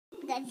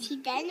because he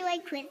doesn't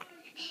like Christmas.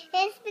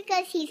 It's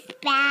because he's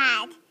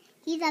bad.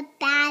 He's a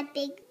bad,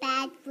 big,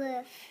 bad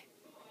wolf.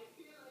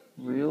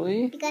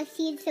 Really? Because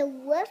he's a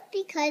wolf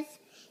because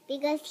he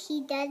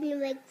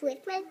doesn't like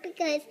Christmas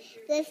because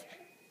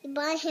he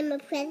bought him a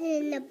present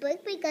in a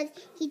book because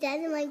he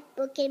doesn't like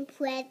booking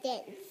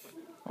presents.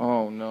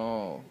 Oh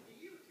no.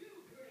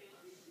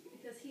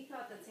 Because he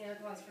thought that Santa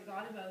Claus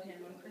forgot about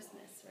him on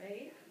Christmas,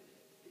 right?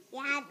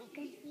 Yeah,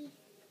 because he's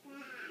bad.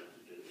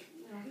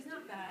 No, he's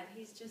not bad.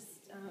 He's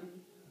just,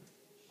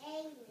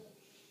 Angry.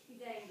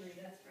 he's angry,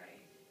 that's right.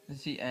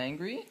 Is he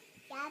angry?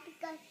 Yeah,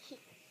 because he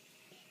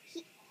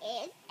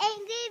is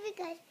angry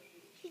because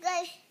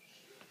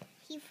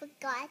he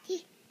forgot to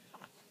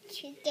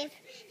give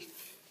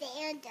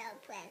Santa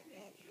a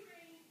present.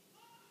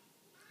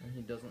 And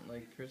he doesn't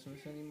like Christmas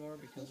anymore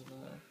because of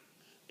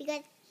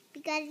that?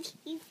 Because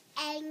he's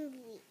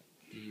angry.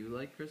 Do you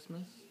like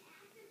Christmas?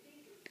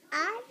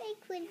 I like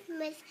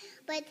Christmas,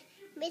 but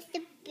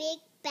Mr. Big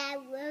Bad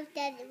Wolf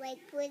doesn't like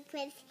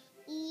Christmas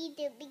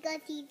either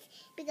because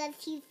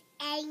he's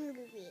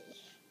angry.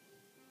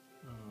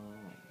 Oh.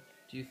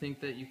 Do you think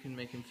that you can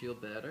make him feel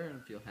better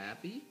and feel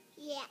happy?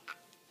 Yeah.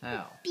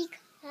 How?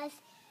 Because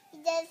he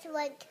doesn't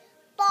like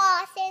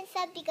balls and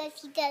stuff because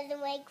he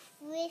doesn't like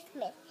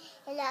Christmas.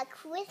 And a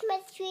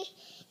Christmas tree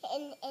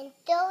and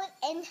those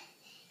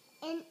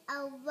and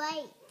a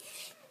light.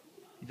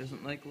 He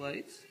doesn't like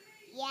lights?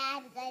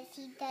 Yeah, because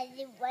he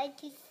doesn't want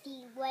to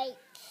see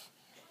lights.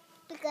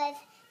 Because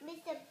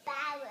Mr.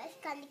 Bad was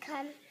gonna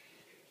come.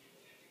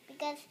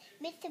 Because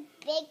Mr.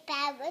 Big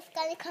Bad was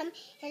gonna come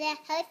in the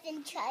house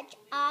and touch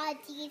all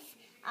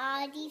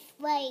these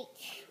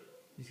lights.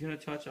 He's gonna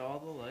touch all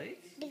the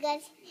lights?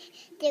 Because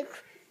the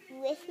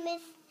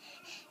Christmas.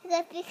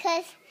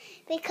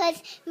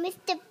 Because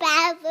Mr. Big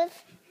Bad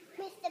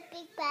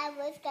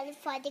was gonna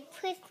find the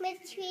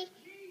Christmas tree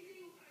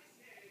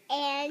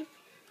and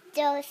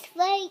those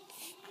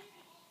lights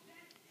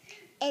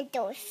and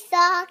those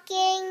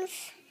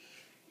stockings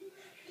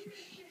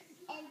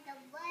and the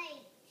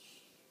lights.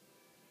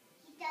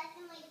 He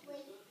doesn't like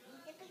lights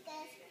either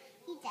because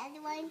he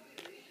doesn't want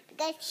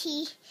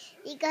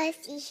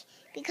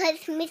because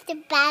Mr.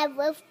 Bad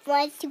Wolf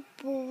wants to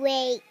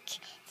break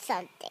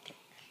something.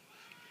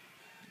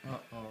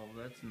 Uh-oh,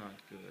 that's not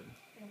good.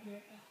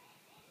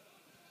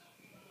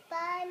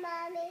 Bye,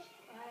 Mommy.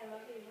 Bye, I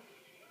love you.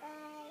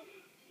 Bye.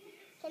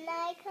 Can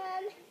I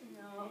come?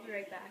 No, I'll be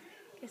right back.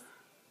 Kiss.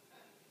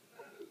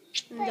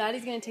 And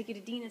Daddy's gonna take you to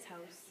Dina's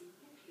house.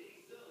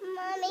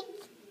 Mommy,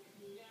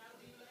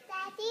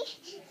 Daddy,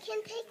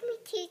 can take me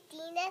to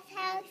Dina's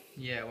house?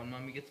 Yeah, when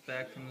Mommy gets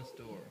back from the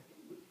store.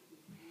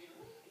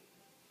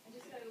 I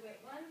just gotta get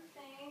one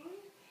thing.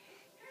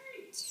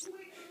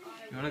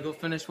 You wanna go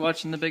finish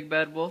watching the Big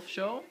Bad Wolf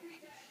show?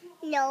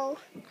 No.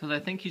 Because I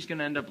think he's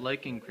gonna end up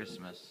liking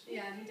Christmas.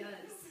 Yeah, he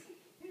does.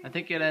 I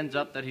think it ends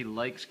up that he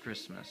likes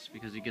Christmas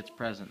because he gets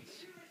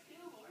presents.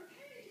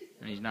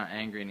 And he's not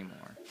angry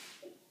anymore.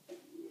 Do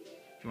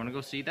you want to go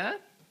see that?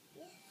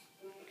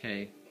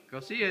 Okay, go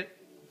see it.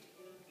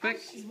 Quick.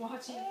 She's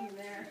watching from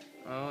there.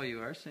 Oh,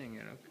 you are seeing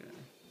it, okay.